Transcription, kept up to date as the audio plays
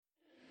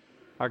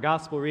Our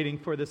gospel reading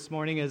for this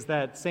morning is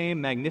that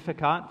same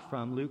Magnificat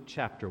from Luke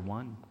chapter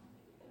 1.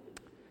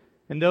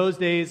 In those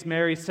days,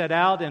 Mary set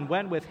out and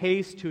went with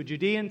haste to a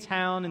Judean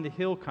town in the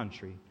hill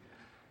country,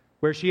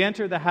 where she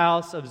entered the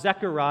house of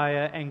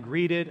Zechariah and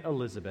greeted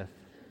Elizabeth.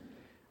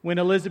 When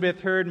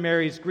Elizabeth heard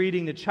Mary's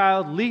greeting, the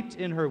child leaped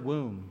in her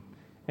womb,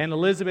 and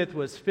Elizabeth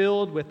was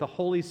filled with the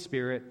Holy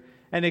Spirit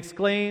and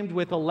exclaimed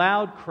with a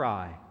loud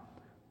cry,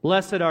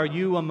 "Blessed are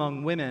you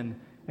among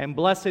women, and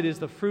blessed is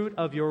the fruit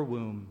of your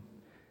womb.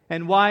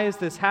 And why has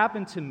this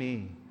happened to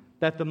me,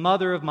 that the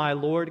mother of my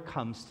Lord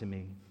comes to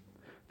me?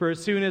 For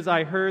as soon as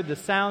I heard the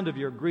sound of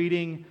your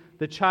greeting,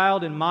 the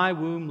child in my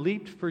womb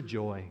leaped for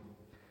joy.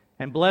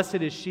 And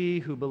blessed is she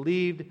who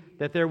believed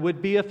that there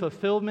would be a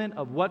fulfillment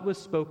of what was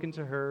spoken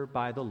to her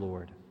by the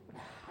Lord."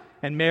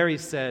 And Mary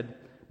said,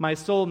 "My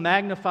soul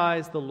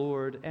magnifies the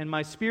Lord, and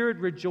my spirit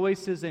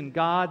rejoices in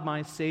God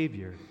my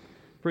Savior,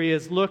 for he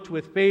has looked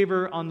with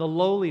favor on the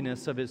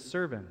lowliness of his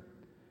servant.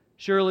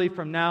 Surely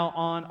from now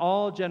on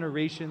all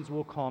generations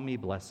will call me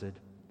blessed.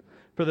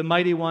 For the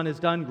Mighty One has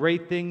done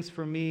great things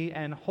for me,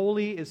 and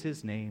holy is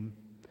his name.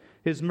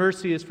 His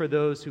mercy is for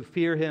those who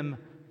fear him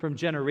from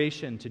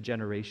generation to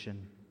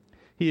generation.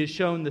 He has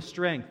shown the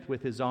strength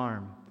with his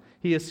arm.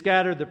 He has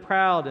scattered the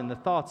proud in the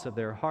thoughts of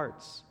their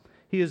hearts.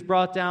 He has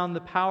brought down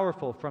the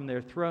powerful from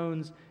their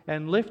thrones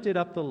and lifted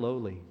up the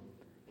lowly.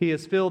 He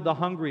has filled the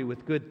hungry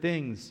with good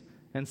things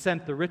and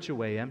sent the rich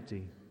away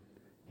empty.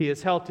 He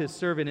has helped his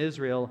servant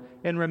Israel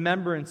in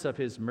remembrance of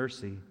his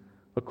mercy,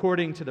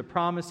 according to the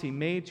promise he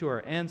made to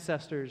our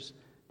ancestors,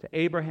 to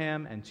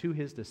Abraham and to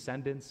his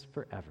descendants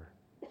forever."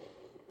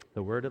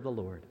 The word of the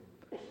Lord.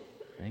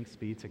 Thanks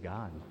be to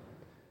God.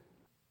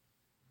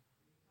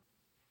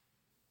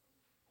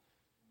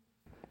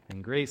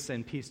 And grace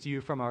and peace to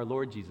you from our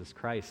Lord Jesus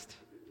Christ.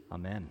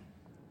 Amen.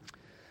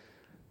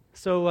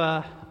 So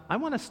I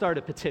want to start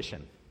a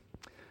petition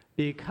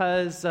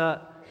because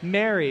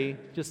Mary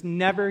just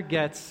never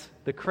gets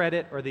the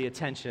credit or the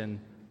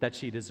attention that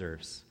she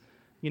deserves.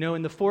 You know,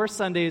 in the 4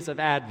 Sundays of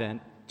Advent,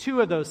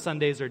 2 of those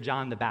Sundays are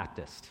John the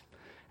Baptist.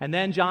 And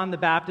then John the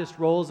Baptist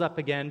rolls up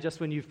again just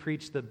when you've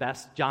preached the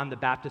best John the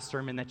Baptist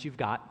sermon that you've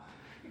got.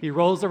 He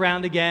rolls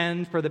around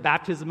again for the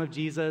baptism of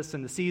Jesus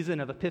and the season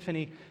of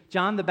Epiphany.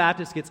 John the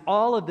Baptist gets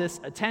all of this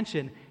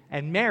attention,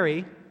 and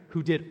Mary,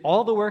 who did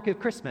all the work of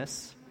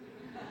Christmas,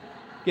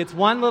 gets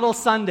one little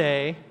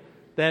Sunday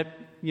that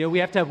we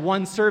have to have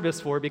one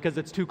service for because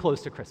it's too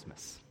close to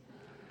Christmas.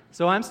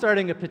 So I'm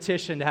starting a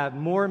petition to have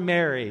more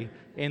Mary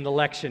in the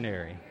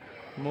lectionary.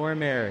 More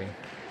Mary.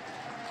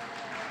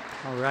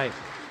 All right.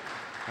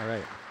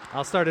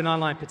 I'll start an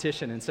online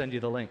petition and send you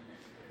the link.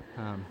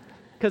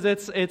 Because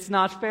it's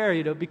not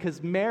fair,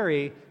 because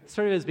Mary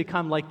sort of has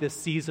become like this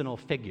seasonal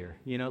figure.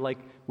 Like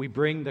we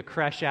bring the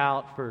creche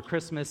out for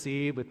Christmas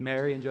Eve with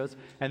Mary and Joseph,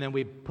 and then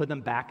we put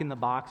them back in the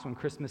box when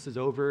Christmas is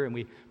over, and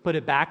we put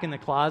it back in the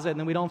closet, and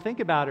then we don't think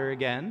about her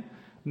again.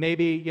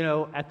 Maybe,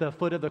 at the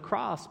foot of the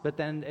cross, but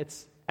then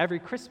it's every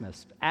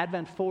Christmas.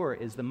 Advent 4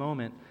 is the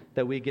moment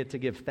that we get to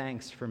give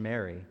thanks for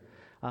Mary.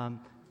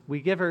 We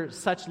give her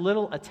such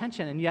little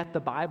attention, and yet the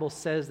Bible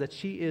says that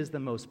she is the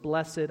most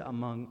blessed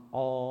among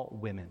all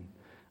women.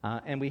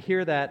 And we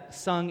hear that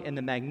sung in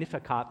the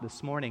Magnificat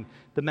this morning.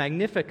 The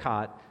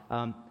Magnificat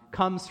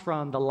comes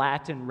from the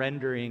Latin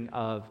rendering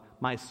of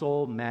 "My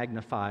soul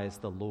magnifies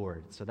the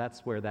Lord." So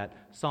that's where that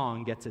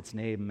song gets its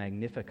name,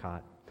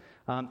 Magnificat.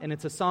 And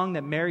it's a song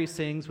that Mary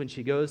sings when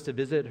she goes to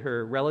visit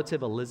her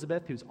relative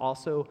Elizabeth, who's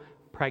also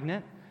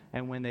pregnant.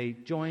 And when they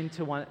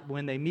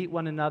meet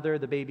one another,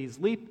 the babies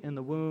leap in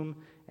the womb,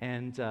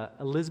 and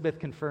Elizabeth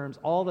confirms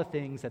all the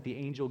things that the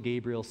angel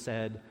Gabriel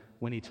said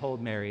when he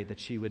told Mary that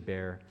she would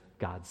bear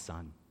God's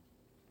Son.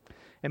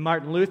 And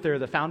Martin Luther,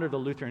 the founder of the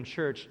Lutheran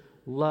Church,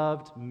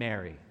 loved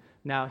Mary.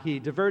 Now, he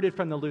diverted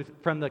from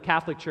the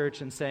Catholic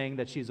Church in saying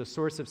that she's a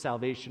source of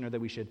salvation or that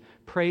we should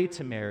pray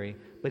to Mary,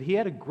 but he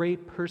had a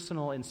great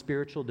personal and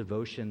spiritual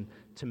devotion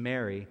to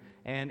Mary.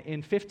 And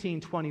in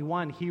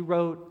 1521, he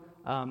wrote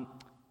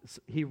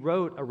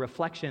a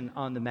reflection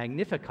on the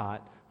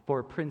Magnificat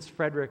for Prince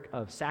Frederick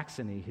of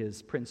Saxony,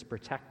 his prince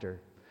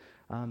protector.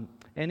 And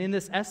in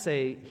this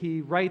essay,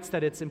 he writes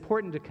that it's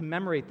important to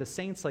commemorate the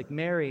saints like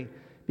Mary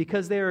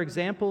because they are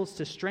examples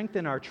to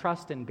strengthen our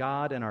trust in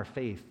God and our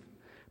faith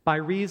by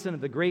reason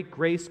of the great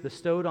grace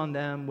bestowed on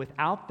them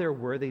without their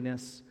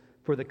worthiness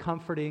for the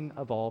comforting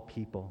of all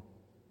people.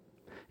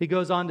 He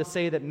goes on to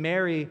say that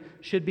Mary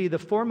should be the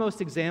foremost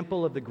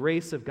example of the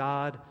grace of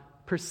God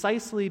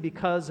precisely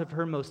because of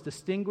her most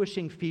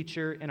distinguishing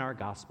feature in our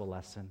gospel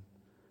lesson,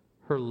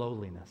 her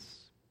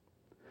lowliness.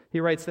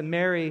 He writes that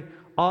Mary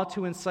ought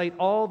to incite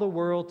all the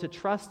world to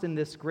trust in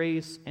this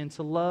grace and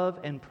to love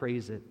and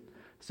praise it,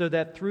 so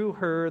that through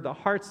her the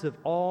hearts of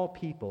all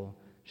people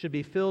should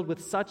be filled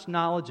with such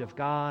knowledge of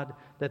God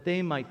that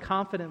they might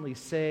confidently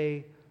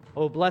say,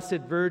 "O Blessed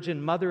Virgin,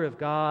 Mother of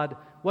God,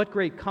 what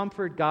great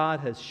comfort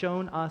God has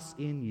shown us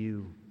in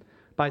you,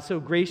 by so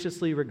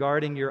graciously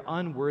regarding your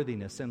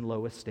unworthiness and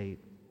low estate.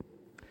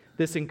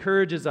 This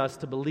encourages us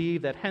to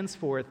believe that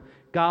henceforth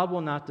God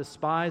will not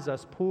despise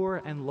us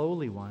poor and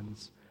lowly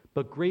ones,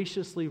 but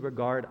graciously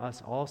regard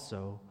us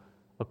also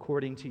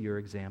according to your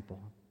example."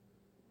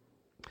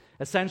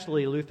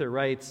 Essentially, Luther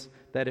writes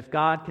that if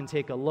God can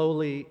take a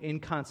lowly,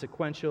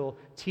 inconsequential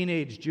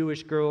teenage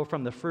Jewish girl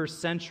from the first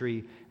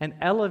century and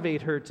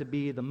elevate her to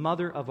be the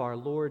mother of our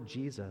Lord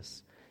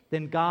Jesus,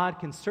 then God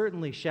can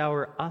certainly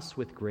shower us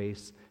with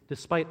grace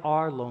despite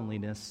our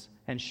loneliness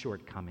and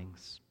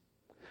shortcomings.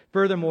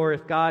 Furthermore,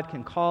 if God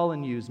can call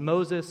and use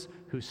Moses,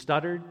 who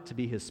stuttered, to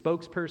be his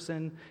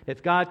spokesperson,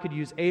 if God could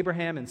use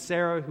Abraham and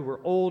Sarah, who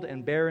were old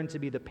and barren, to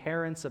be the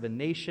parents of a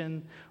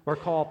nation, or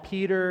call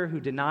Peter,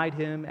 who denied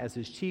him, as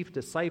his chief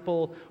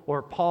disciple,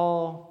 or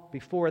Paul,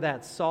 before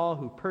that Saul,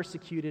 who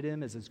persecuted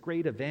him, as his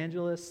great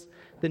evangelist,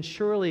 then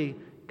surely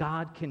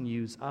God can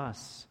use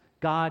us.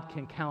 God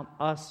can count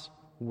us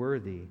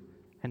worthy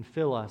and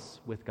fill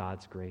us with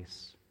God's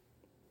grace.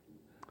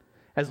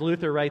 As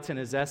Luther writes in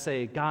his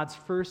essay, God's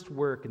first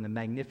work in the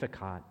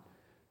Magnificat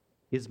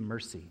is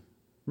mercy.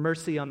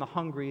 Mercy on the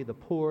hungry, the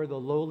poor, the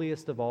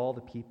lowliest of all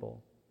the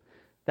people.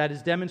 That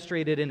is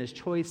demonstrated in his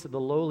choice of the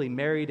lowly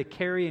Mary to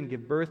carry and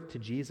give birth to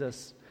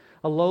Jesus,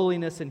 a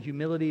lowliness and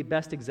humility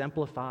best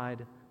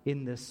exemplified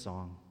in this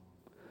song.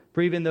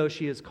 For even though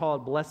she is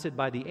called blessed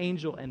by the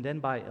angel and then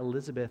by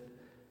Elizabeth,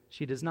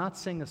 she does not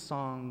sing a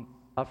song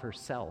of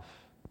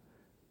herself,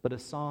 but a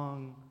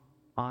song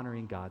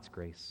honoring God's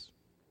grace.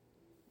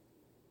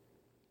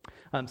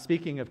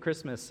 Speaking of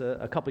Christmas,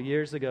 a couple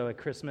years ago at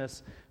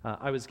Christmas,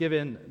 I was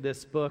given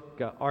this book,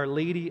 Our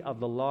Lady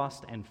of the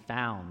Lost and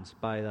Found,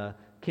 by the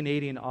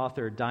Canadian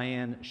author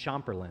Diane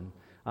Chamberlain.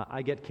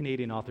 I get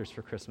Canadian authors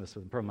for Christmas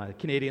from my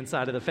Canadian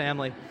side of the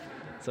family,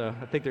 so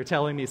I think they're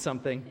telling me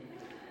something.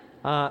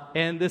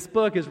 And this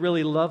book is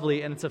really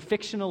lovely, and it's a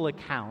fictional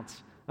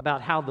account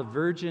about how the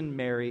Virgin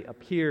Mary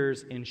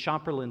appears in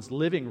Chamberlain's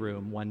living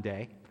room one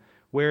day,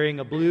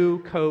 wearing a blue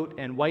coat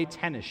and white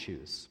tennis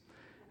shoes.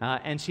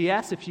 And she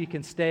asks if she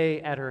can stay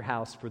at her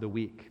house for the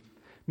week.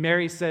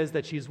 Mary says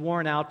that she's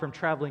worn out from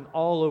traveling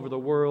all over the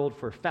world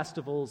for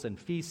festivals and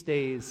feast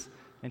days,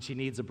 and she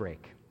needs a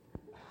break.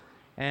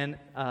 And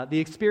the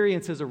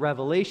experience is a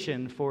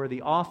revelation for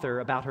the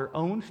author about her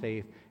own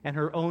faith and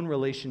her own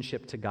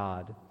relationship to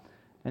God.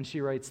 And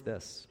she writes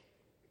this: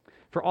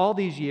 "For all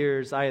these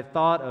years, I have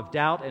thought of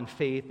doubt and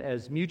faith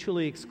as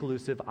mutually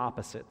exclusive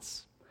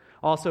opposites.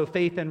 Also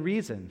faith and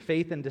reason,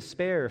 faith and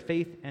despair,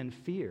 faith and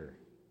fear.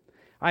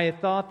 I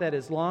had thought that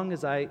as long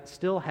as I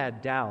still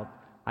had doubt,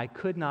 I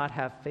could not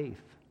have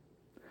faith.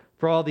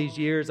 For all these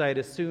years, I had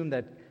assumed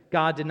that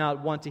God did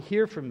not want to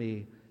hear from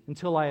me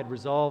until I had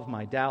resolved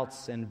my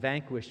doubts and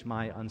vanquished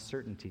my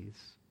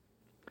uncertainties.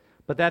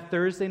 But that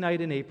Thursday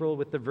night in April,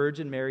 with the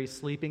Virgin Mary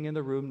sleeping in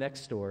the room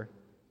next door,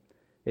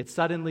 it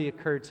suddenly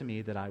occurred to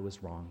me that I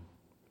was wrong.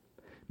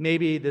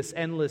 Maybe this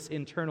endless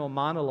internal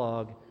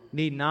monologue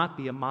need not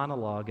be a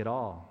monologue at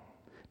all.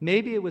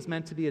 Maybe it was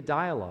meant to be a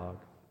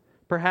dialogue.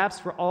 Perhaps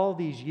for all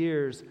these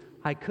years,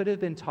 I could have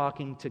been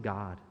talking to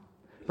God.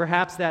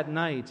 Perhaps that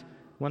night,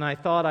 when I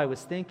thought I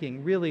was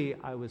thinking, really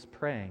I was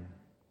praying.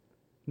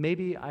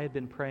 Maybe I had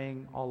been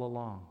praying all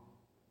along."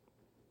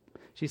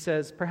 She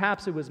says,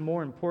 "Perhaps it was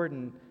more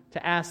important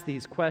to ask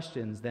these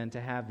questions than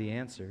to have the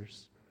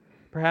answers.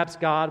 Perhaps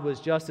God was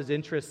just as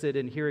interested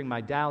in hearing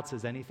my doubts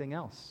as anything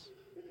else.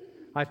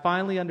 I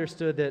finally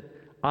understood that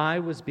I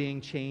was being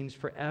changed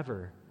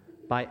forever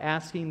by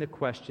asking the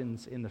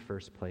questions in the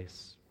first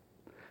place.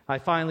 I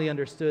finally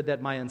understood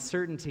that my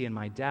uncertainty and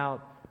my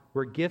doubt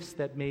were gifts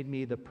that made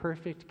me the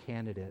perfect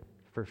candidate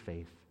for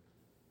faith."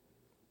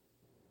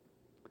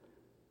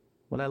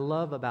 What I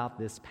love about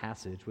this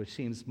passage, which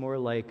seems more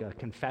like a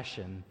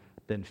confession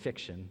than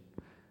fiction,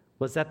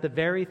 was that the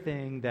very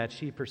thing that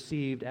she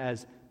perceived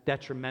as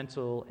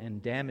detrimental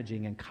and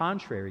damaging and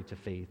contrary to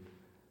faith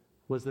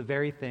was the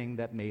very thing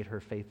that made her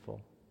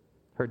faithful,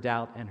 her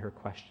doubt and her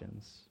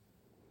questions.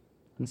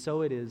 And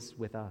so it is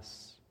with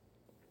us.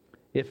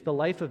 If the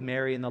life of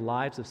Mary and the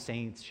lives of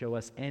saints show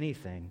us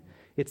anything,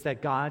 it's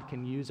that God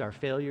can use our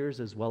failures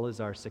as well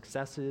as our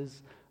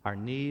successes, our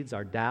needs,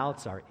 our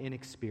doubts, our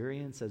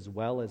inexperience, as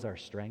well as our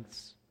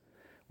strengths.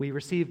 We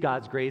receive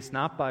God's grace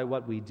not by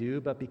what we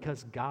do, but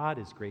because God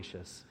is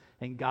gracious,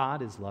 and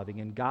God is loving,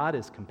 and God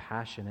is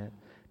compassionate,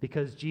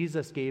 because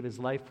Jesus gave his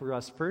life for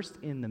us first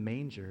in the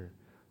manger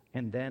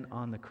and then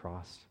on the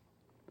cross.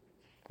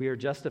 We are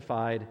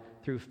justified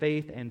through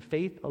faith and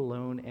faith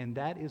alone, and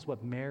that is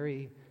what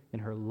Mary, in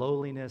her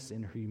lowliness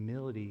and her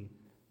humility,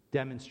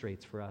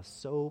 demonstrates for us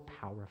so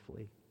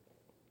powerfully.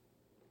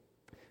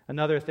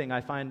 Another thing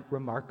I find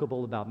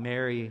remarkable about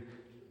Mary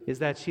is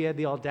that she had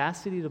the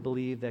audacity to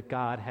believe that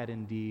God had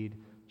indeed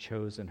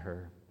chosen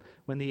her.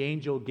 When the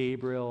angel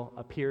Gabriel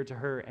appeared to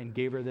her and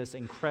gave her this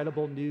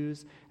incredible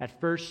news, at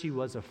first she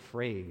was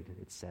afraid,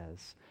 it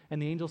says.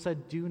 And the angel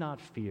said, "Do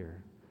not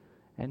fear,"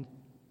 and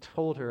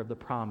told her of the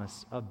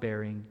promise of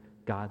bearing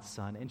God's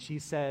Son. And she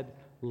said,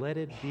 "Let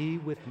it be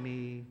with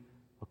me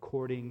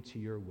according to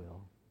your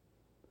will."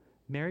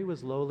 Mary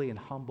was lowly and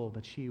humble,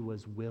 but she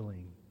was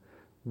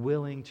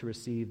willing to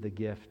receive the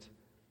gift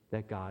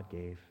that God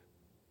gave.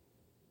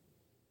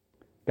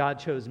 God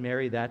chose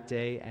Mary that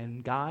day,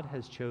 and God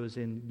has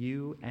chosen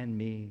you and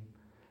me.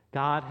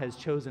 God has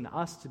chosen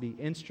us to be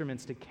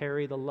instruments to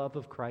carry the love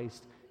of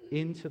Christ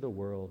into the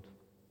world.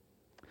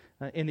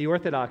 In the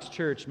Orthodox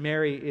Church,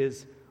 Mary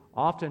is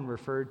often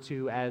referred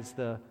to as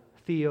the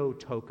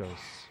Theotokos,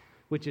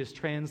 which is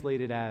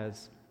translated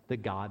as the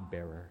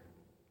God-bearer.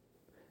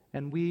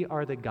 And we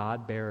are the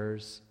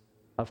God-bearers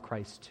of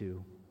Christ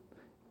too,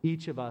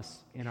 each of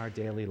us in our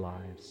daily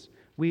lives.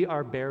 We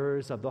are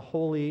bearers of the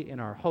holy in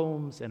our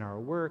homes, in our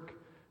work,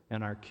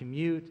 in our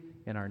commute,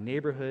 in our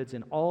neighborhoods,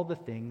 in all the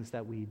things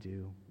that we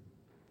do.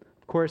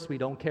 Of course, we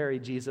don't carry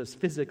Jesus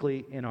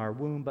physically in our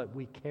womb, but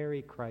we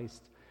carry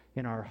Christ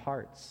in our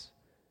hearts,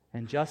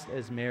 and just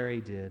as Mary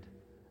did,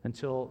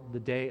 until the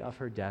day of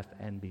her death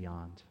and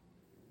beyond.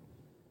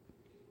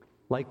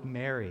 Like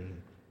Mary,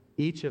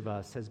 each of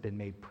us has been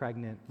made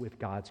pregnant with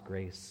God's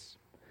grace.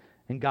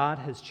 And God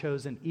has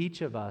chosen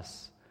each of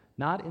us,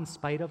 not in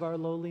spite of our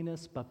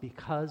lowliness, but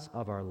because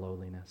of our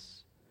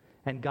lowliness.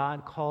 And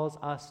God calls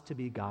us to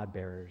be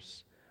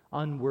God-bearers,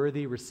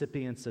 unworthy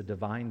recipients of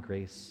divine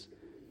grace,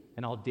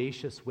 and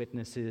audacious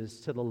witnesses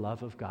to the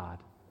love of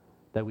God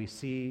that we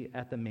see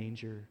at the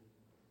manger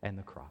and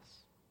the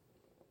cross.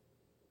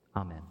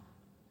 Amen.